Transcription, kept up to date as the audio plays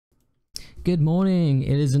Good morning,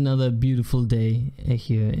 it is another beautiful day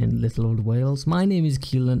here in little old Wales. My name is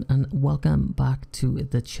Keelan and welcome back to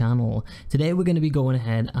the channel. Today we're going to be going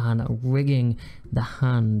ahead and rigging the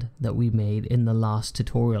hand that we made in the last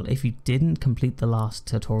tutorial. If you didn't complete the last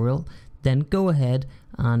tutorial, then go ahead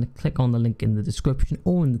and click on the link in the description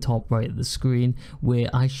or in the top right of the screen where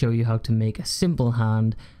I show you how to make a simple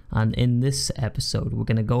hand. And in this episode, we're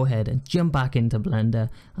going to go ahead and jump back into Blender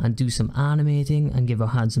and do some animating and give our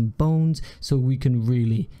hand some bones so we can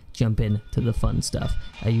really jump into the fun stuff.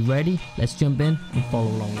 Are you ready? Let's jump in and follow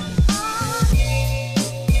along with me.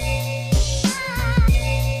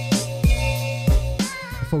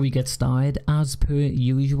 Before we get started, as per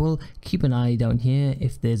usual, keep an eye down here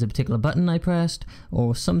if there's a particular button I pressed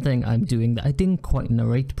or something I'm doing that I didn't quite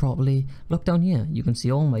narrate properly. Look down here, you can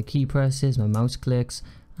see all my key presses, my mouse clicks,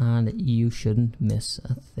 and you shouldn't miss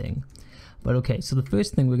a thing. But okay, so the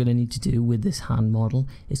first thing we're going to need to do with this hand model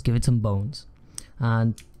is give it some bones.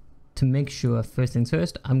 And to make sure, first things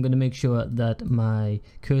first, I'm going to make sure that my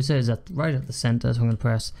cursor is right at the center, so I'm going to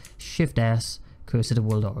press Shift S, cursor to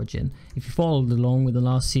world origin. If you followed along with the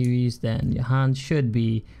last series, then your hand should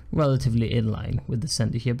be relatively in line with the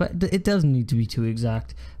center here, but it doesn't need to be too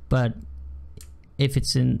exact. But if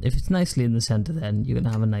it's nicely in the center, then you're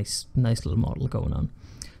going to have a nice little model going on.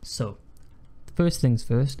 So first things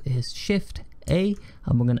first is Shift A,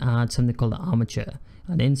 and we're going to add something called the armature,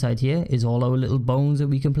 and inside here is all our little bones that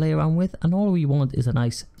we can play around with, and all we want is a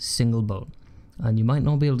nice single bone. And you might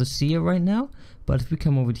not be able to see it right now, but if we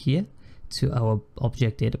come over here to our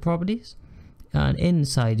object data properties and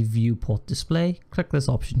inside viewport display, click this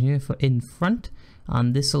option here for in front,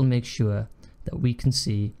 and this will make sure that we can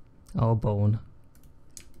see our bone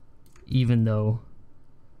even though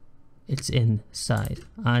it's inside.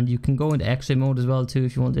 And you can go into X-ray mode as well too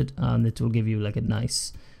if you wanted, and it will give you like a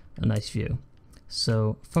nice view.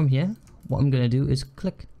 So from here, what I'm going to do is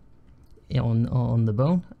click on the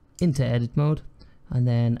bone into edit mode, and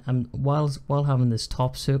then while having this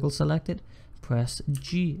top circle selected, press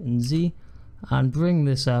G and Z and bring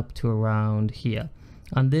this up to around here.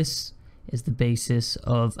 And this is the basis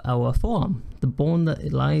of our forearm, the bone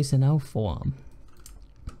that lies in our forearm.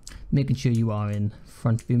 Making sure you are in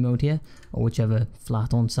front view mode here, or whichever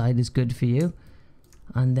flat on side is good for you.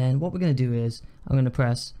 And then what we're going to do is I'm going to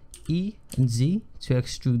press E and Z to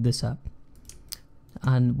extrude this up.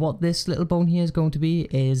 And what this little bone here is going to be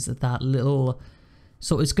is that little,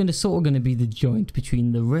 so it's going to be the joint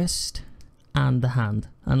between the wrist and the hand,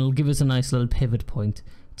 and it'll give us a nice little pivot point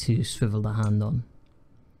to swivel the hand on.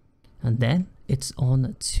 And then it's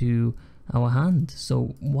on to our hand.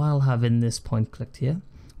 So while having this point clicked here,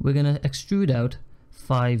 we're going to extrude out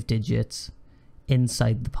 5 digits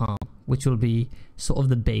inside the palm, which will be sort of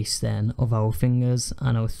the base then of our fingers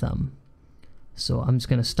and our thumb. So I'm just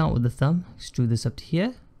going to start with the thumb, extrude this up to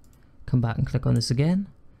here, come back and click on this again,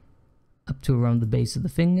 up to around the base of the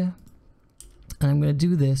finger, and I'm going to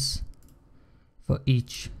do this for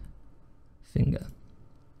each finger.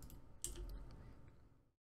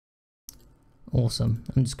 Awesome.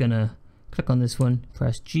 I'm just going to click on this one,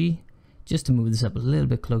 press G, just to move this up a little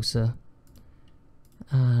bit closer,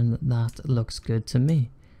 and that looks good to me.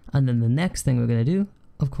 And then the next thing we're going to do,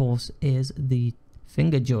 of course, is the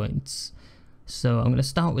finger joints. So I'm going to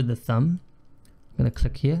start with the thumb. I'm going to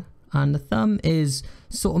click here, and the thumb is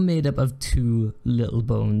sort of made up of 2 little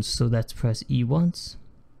bones, so let's press E once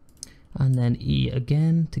and then E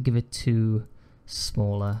again to give it 2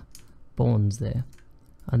 smaller bones there.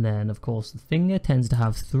 And then of course the finger tends to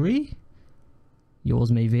have 3.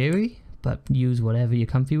 Yours may vary, but use whatever you're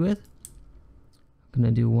comfy with. I'm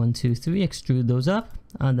going to do 1, 2, 3, extrude those up,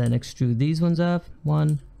 and then extrude these ones up,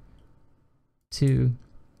 1, 2,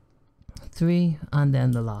 3, and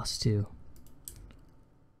then the last 2.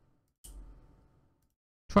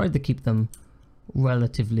 Try to keep them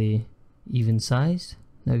relatively even sized.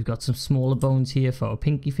 Now we've got some smaller bones here for our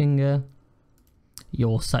pinky finger.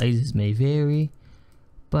 Your sizes may vary,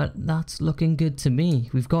 but that's looking good to me.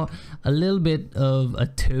 We've got a little bit of a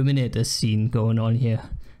Terminator scene going on here.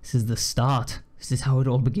 This is the start. This is how it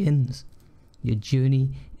all begins. Your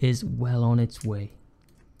journey is well on its way.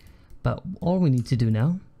 But all we need to do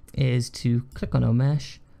now is to click on our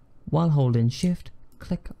mesh while holding Shift,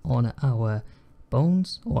 click on our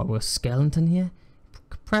bones or our skeleton here,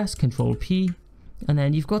 press Ctrl P, and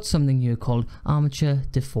then you've got something here called armature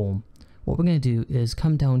deform. What we're going to do is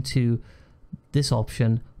come down to this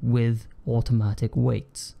option with automatic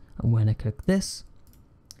weights, and when I click this,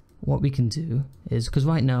 what we can do is, because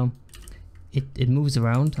right now it moves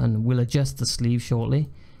around, and we'll adjust the sleeve shortly,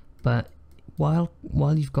 but while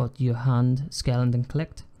you've got your hand skeleton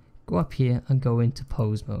clicked, go up here and go into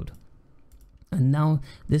pose mode. And now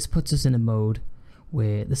this puts us in a mode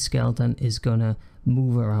where the skeleton is gonna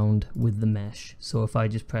move around with the mesh. So if I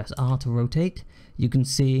just press R to rotate, you can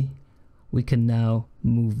see we can now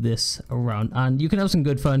move this around, and you can have some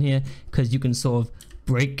good fun here because you can sort of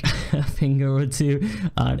break a finger or two,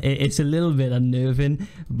 and it's a little bit unnerving,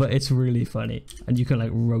 but it's really funny. And you can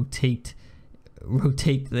like rotate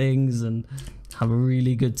things and have a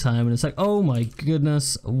really good time, and it's like, oh my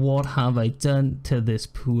goodness, what have I done to this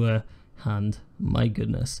poor hand? My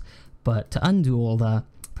goodness. But to undo all that,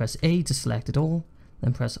 press A to select it all,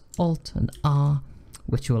 then press Alt and R,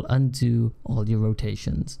 which will undo all your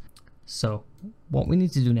rotations. So what we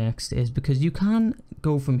need to do next is, because you can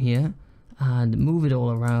go from here and move it all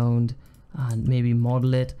around and maybe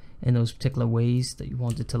model it in those particular ways that you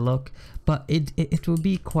want it to look, but it will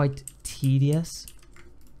be quite tedious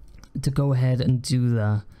to go ahead and do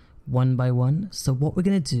that one by one. So what we're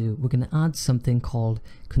going to do, we're going to add something called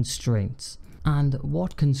constraints. And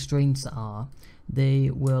what constraints are, they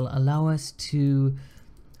will allow us to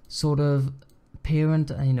sort of parent,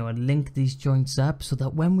 and link these joints up so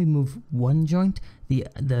that when we move one joint,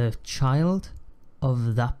 the child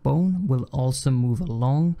of that bone will also move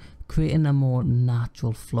along, creating a more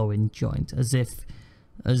natural flowing joint, as if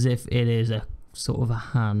it is a sort of a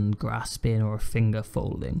hand grasping or a finger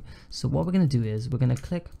folding. So what we're going to do is we're going to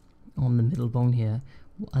click on the middle bone here,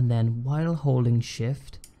 and then while holding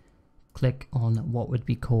shift, click on what would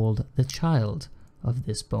be called the child of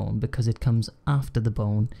this bone, because it comes after the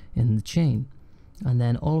bone in the chain. And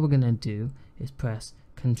then all we're going to do is press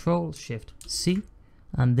Control Shift C,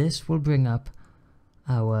 and this will bring up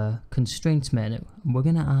our constraints menu. We're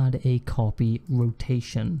going to add a copy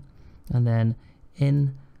rotation, and then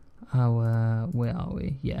in our, where are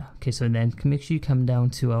we? Yeah, okay, so then make sure you come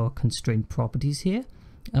down to our constraint properties here,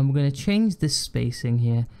 and we're going to change this spacing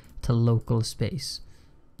here to local space,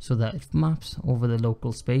 so that it maps over the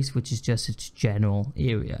local space, which is just its general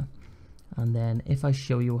area. And then if I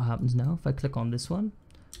show you what happens now, if I click on this one,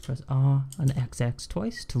 press R and XX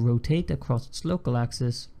twice to rotate across its local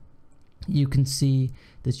axis, you can see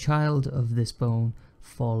the child of this bone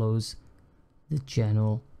follows the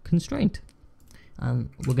general constraint.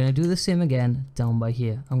 And we're going to do the same again down by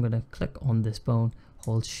here. I'm going to click on this bone,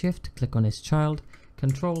 hold shift, click on its child,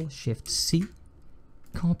 Control Shift C,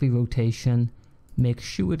 copy rotation, make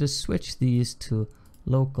sure to switch these to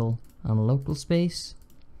local and local space,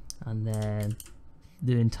 and then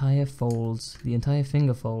the entire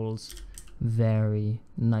finger folds very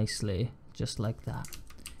nicely, just like that.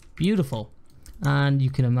 Beautiful. And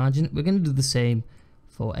you can imagine we're going to do the same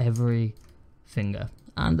for every finger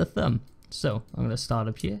and the thumb. So I'm going to start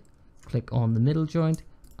up here, click on the middle joint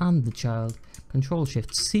and the child, Control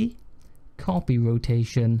Shift C, copy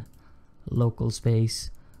rotation, local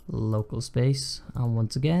space, and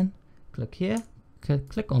once again click here,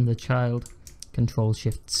 click on the child, Control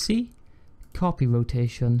Shift C, copy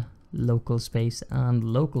rotation, local space, and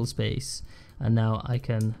local space. And now I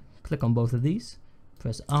can click on both of these,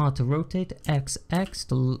 press R to rotate, XX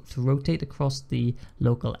to rotate across the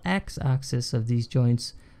local X axis of these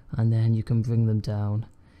joints, and then you can bring them down,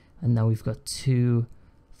 and now we've got two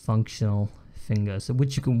functional fingers,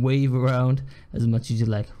 which you can wave around as much as you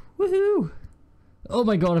like. Woohoo! Oh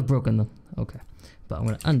my god, I've broken them. Okay, but I'm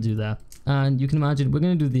going to undo that. And you can imagine we're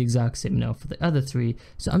going to do the exact same now for the other three.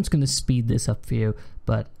 So I'm just going to speed this up for you,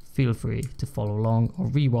 but feel free to follow along or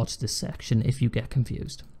rewatch this section if you get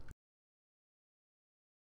confused.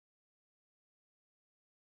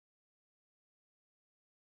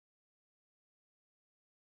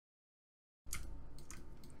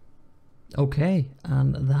 Okay,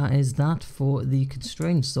 and that is that for the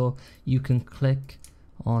constraints. So you can click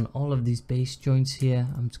on all of these base joints here.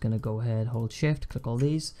 I'm just going to go ahead, hold shift, click all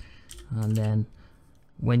these, and then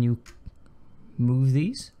when you move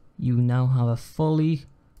these, you now have a fully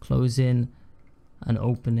closing and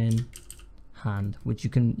opening hand, which you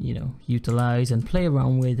can utilize and play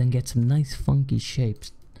around with and get some nice funky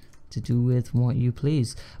shapes to do with what you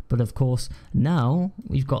please. But of course now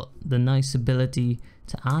we've got the nice ability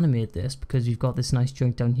to animate this, because we've got this nice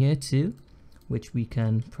joint down here too, which we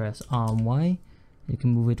can press R and Y. You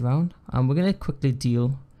can move it around, and we're going to quickly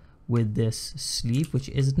deal with this sleeve, which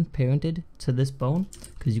isn't parented to this bone,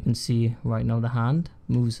 because you can see right now the hand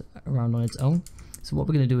moves around on its own. So what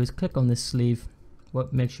we're going to do is click on this sleeve,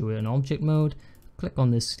 make sure we're in object mode, click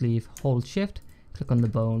on this sleeve, hold shift, click on the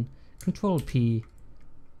bone, Control P,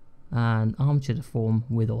 and armature to form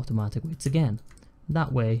with automatic weights again.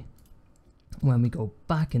 That way when we go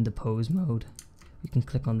back into pose mode, we can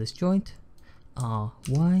click on this joint, R,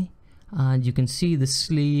 Y, and you can see the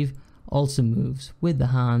sleeve also moves with the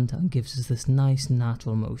hand and gives us this nice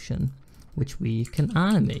natural motion. which we can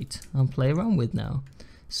animate and play around with now.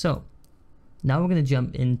 So now we're going to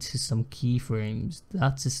jump into some keyframes.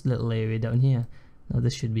 That's this little area down here. Now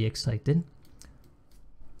this should be exciting.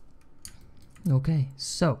 Okay,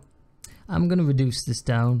 so I'm going to reduce this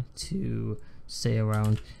down to say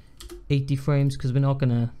around 80 frames because we're not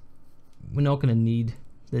gonna need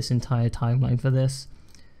this entire timeline for this.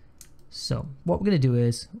 So what we're going to do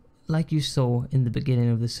is, like you saw in the beginning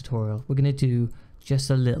of this tutorial, we're going to do just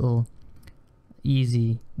a little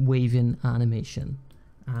easy waving animation,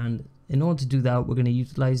 and in order to do that we're going to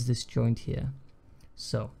utilize this joint here.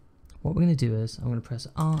 So what we're going to do is I'm going to press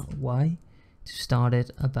RY to start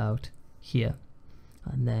it about here,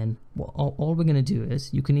 and then all we're going to do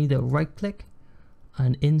is you can either right click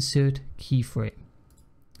and insert keyframe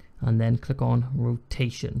and then click on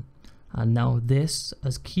rotation, and now this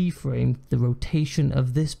as keyframe the rotation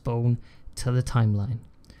of this bone to the timeline.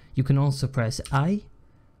 You can also press I,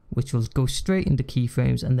 which will go straight into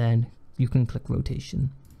keyframes, and then you can click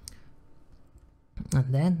rotation.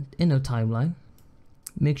 And then in our timeline,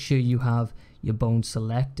 make sure you have your bone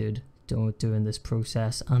selected during this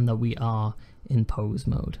process and that we are in pose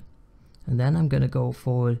mode. And then I'm going to go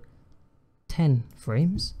forward 10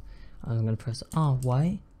 frames, and I'm going to press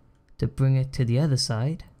RY to bring it to the other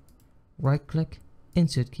side, right click,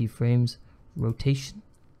 insert keyframes, rotation,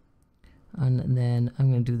 and then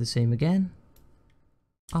I'm going to do the same again,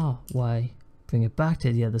 RY, bring it back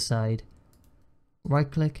to the other side, right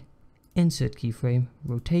click, insert keyframe,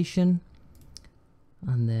 rotation,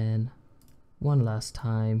 and then one last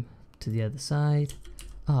time to the other side,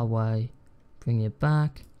 RY, bring it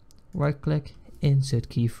back, right click, insert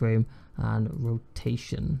keyframe, and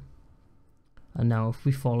rotation. And now if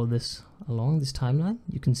we follow this along this timeline,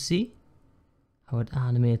 you can see how it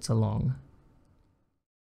animates along.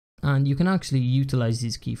 And you can actually utilize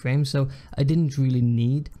these keyframes, so I didn't really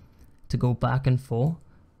need to go back and forth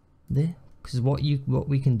there, because what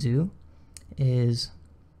we can do is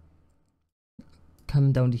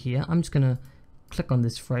come down to here. I'm just gonna click on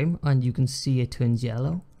this frame and you can see it turns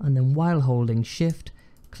yellow, and then while holding shift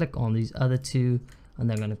click on these other two, and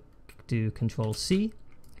then I'm gonna do Control C,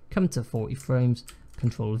 come to 40 frames,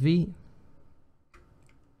 Control V,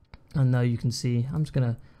 and now you can see I'm just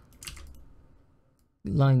gonna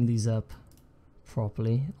line these up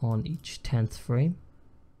properly on each 10th frame.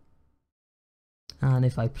 And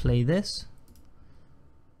if I play this,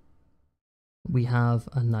 we have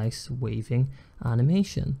a nice waving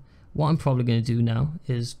animation. What I'm probably going to do now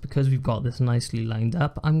is, because we've got this nicely lined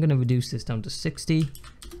up, I'm going to reduce this down to 60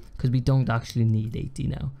 because we don't actually need 80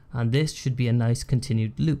 now, and this should be a nice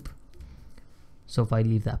continued loop. So if I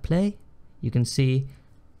leave that play, you can see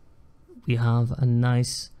we have a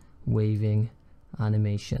nice waving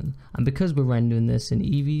animation, and because we're rendering this in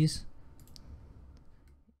EVs,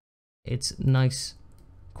 it's nice,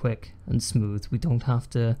 quick and smooth. We don't have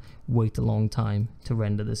to wait a long time to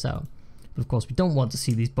render this out. But of course we don't want to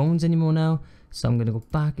see these bones anymore now, so I'm going to go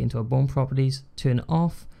back into our bone properties, turn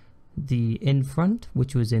off the in front,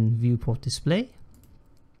 which was in viewport display.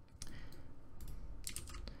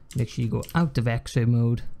 Make sure you go out of X-ray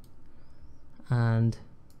mode, and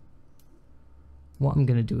what I'm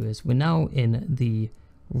going to do is, we're now in the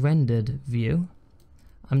rendered view.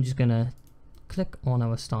 I'm just going to click on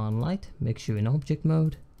our star and light, make sure in object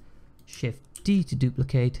mode, shift D to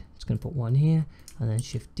duplicate, it's going to put one here, and then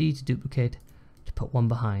shift D to duplicate to put one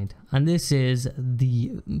behind. And this is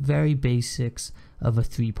the very basics of a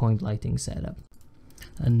 3-point lighting setup.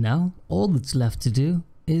 And now all that's left to do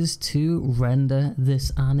is to render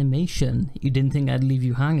this animation. You didn't think I'd leave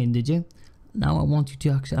you hanging, did you? Now I want you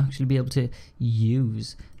to actually be able to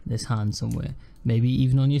use this hand somewhere, maybe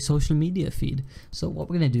even on your social media feed. So what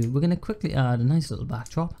we're going to do, we're going to quickly add a nice little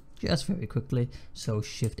backdrop, just very quickly. So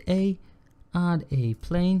shift A, add a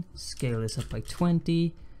plane, scale this up by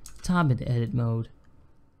 20, tab into edit mode,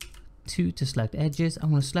 2 to select edges. I'm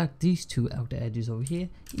going to select these two outer edges over here,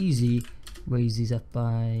 easy, raise these up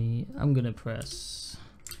by, I'm going to press,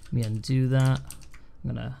 let me undo that,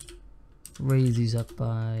 I'm going to raise these up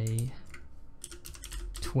by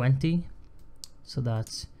 20, so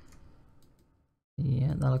that's,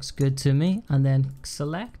 yeah, that looks good to me. And then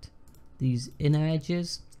select these inner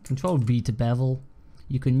edges, Control B to bevel.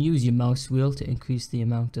 You can use your mouse wheel to increase the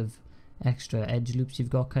amount of extra edge loops you've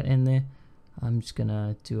got cut in there. I'm just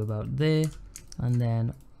gonna do about there, and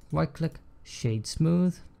then right click, shade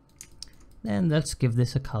smooth. Then let's give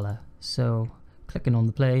this a color. So clicking on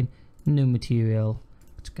the plane, new material,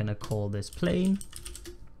 it's gonna call this plane,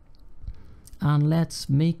 and let's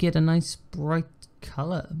make it a nice bright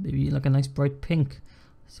color, maybe like a nice bright pink.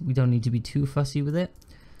 So we don't need to be too fussy with it.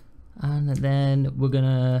 And then we're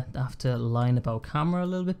gonna have to line up our camera a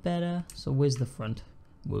little bit better. So where's the front?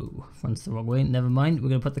 Whoa, front's the wrong way. Never mind. We're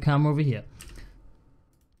gonna put the camera over here.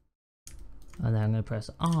 And then I'm gonna press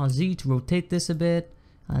RZ to rotate this a bit,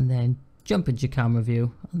 and then jump into your camera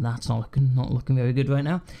view. And that's not looking very good right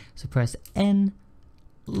now. So press N,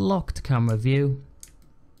 locked camera view.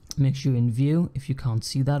 Make sure you're in view. If you can't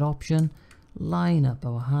see that option, line up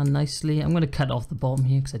our hand nicely. I'm gonna cut off the bottom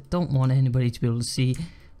here because I don't want anybody to be able to see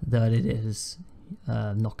that it is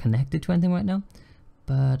not connected to anything right now.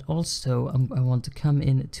 But also I want to come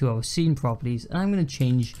in to our scene properties, and I'm going to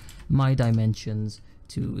change my dimensions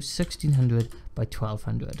to 1600 by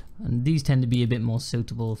 1200, and these tend to be a bit more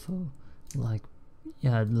suitable for like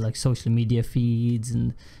social media feeds,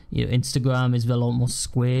 and Instagram is a lot more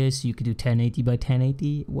square, so you could do 1080 by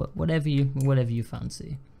 1080, whatever you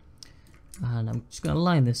fancy. And I'm just going to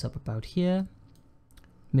line this up about here.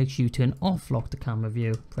 Make sure you turn off lock the camera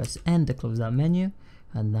view, press N to close that menu,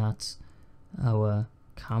 and that's our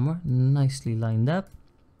camera nicely lined up.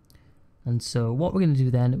 And so what we're going to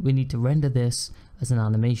do then, we need to render this as an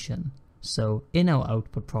animation. So in our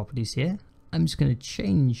output properties here, I'm just going to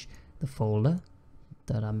change the folder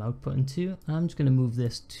that I'm outputting to. I'm just going to move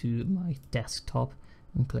this to my desktop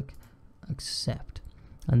and click accept.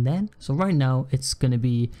 And then, so right now it's going to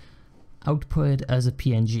be output as a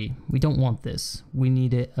PNG. We don't want this. We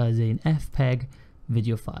need it as an FPEG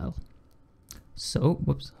video file. So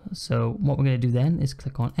what we're going to do then is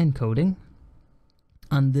click on encoding,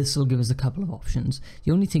 and this will give us a couple of options.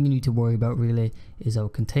 The only thing you need to worry about really is our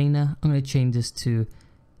container. I'm going to change this to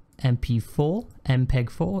MP4.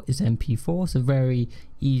 MPEG-4 is MP4. It's a very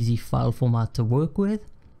easy file format to work with.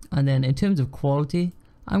 And then in terms of quality,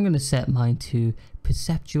 I'm going to set mine to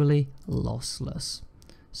perceptually lossless.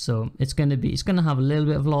 So it's going to have a little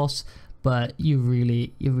bit of loss, but you're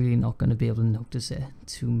really not going to be able to notice it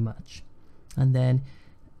too much. And then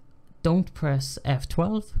don't press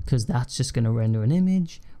F12 because that's just going to render an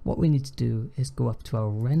image. What we need to do is go up to our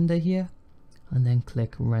render here and then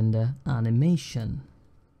click render animation.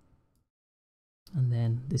 And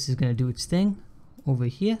then this is going to do its thing over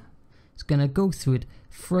here. It's going to go through it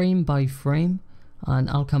frame by frame, and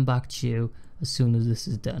I'll come back to you as soon as this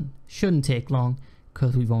is done. Shouldn't take long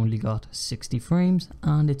because we've only got 60 frames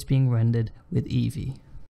and it's being rendered with Eevee.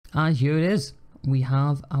 And here it is. We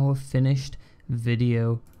have our finished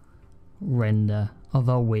video render of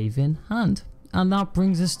our waving hand. And that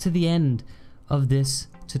brings us to the end of this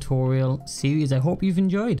tutorial series. I hope you've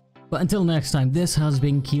enjoyed. But until next time, this has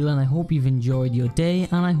been Keelan. I hope you've enjoyed your day,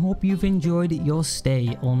 and I hope you've enjoyed your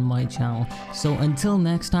stay on my channel. So until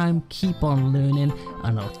next time, keep on learning,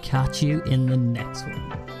 and I'll catch you in the next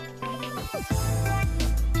one.